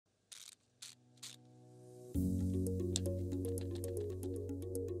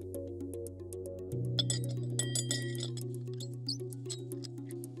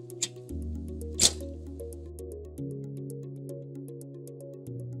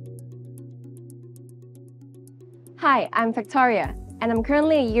Hi, I'm Victoria, and I'm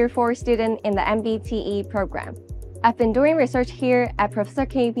currently a Year 4 student in the MBTE program. I've been doing research here at Professor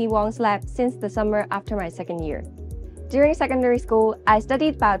K.P. Wong's lab since the summer after my second year. During secondary school, I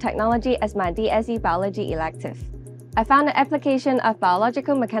studied biotechnology as my DSE biology elective. I found the application of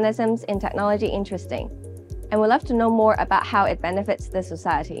biological mechanisms in technology interesting, and would love to know more about how it benefits the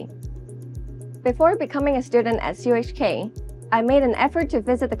society. Before becoming a student at CUHK, I made an effort to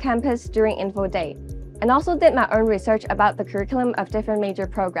visit the campus during Info Day, and also did my own research about the curriculum of different major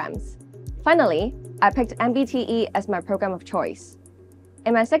programs. Finally, I picked MBTE as my program of choice.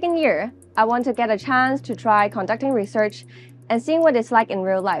 In my second year, I want to get a chance to try conducting research and seeing what it's like in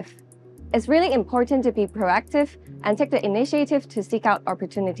real life. It's really important to be proactive and take the initiative to seek out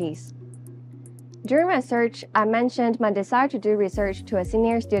opportunities. During my search, I mentioned my desire to do research to a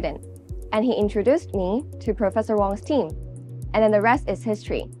senior student, and he introduced me to Professor Wong's team, and then the rest is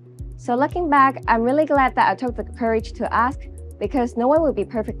history. So looking back, I'm really glad that I took the courage to ask, because no one will be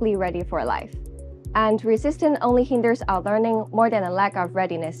perfectly ready for life. And resistance only hinders our learning more than a lack of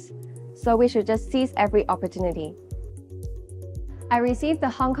readiness. So we should just seize every opportunity. I received the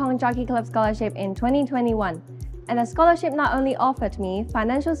Hong Kong Jockey Club Scholarship in 2021, and the scholarship not only offered me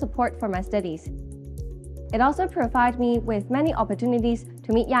financial support for my studies, it also provided me with many opportunities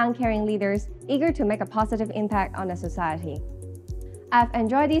to meet young caring leaders eager to make a positive impact on the society. I've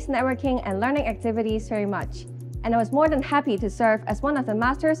enjoyed these networking and learning activities very much, and I was more than happy to serve as one of the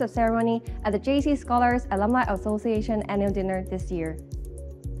Masters of Ceremony at the JC Scholars Alumni Association annual dinner this year.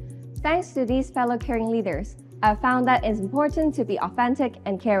 Thanks to these fellow caring leaders, I've found that it's important to be authentic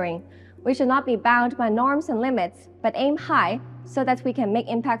and caring. We should not be bound by norms and limits, but aim high so that we can make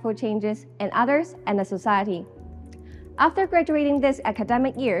impactful changes in others and the society. After graduating this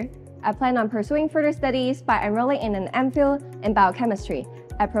academic year, I plan on pursuing further studies by enrolling in an MPhil in biochemistry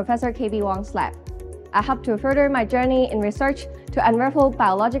at Professor K.B. Wong's lab. I hope to further my journey in research to unravel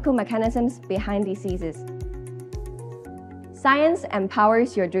biological mechanisms behind diseases. Science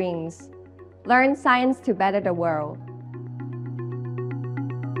empowers your dreams. Learn science to better the world.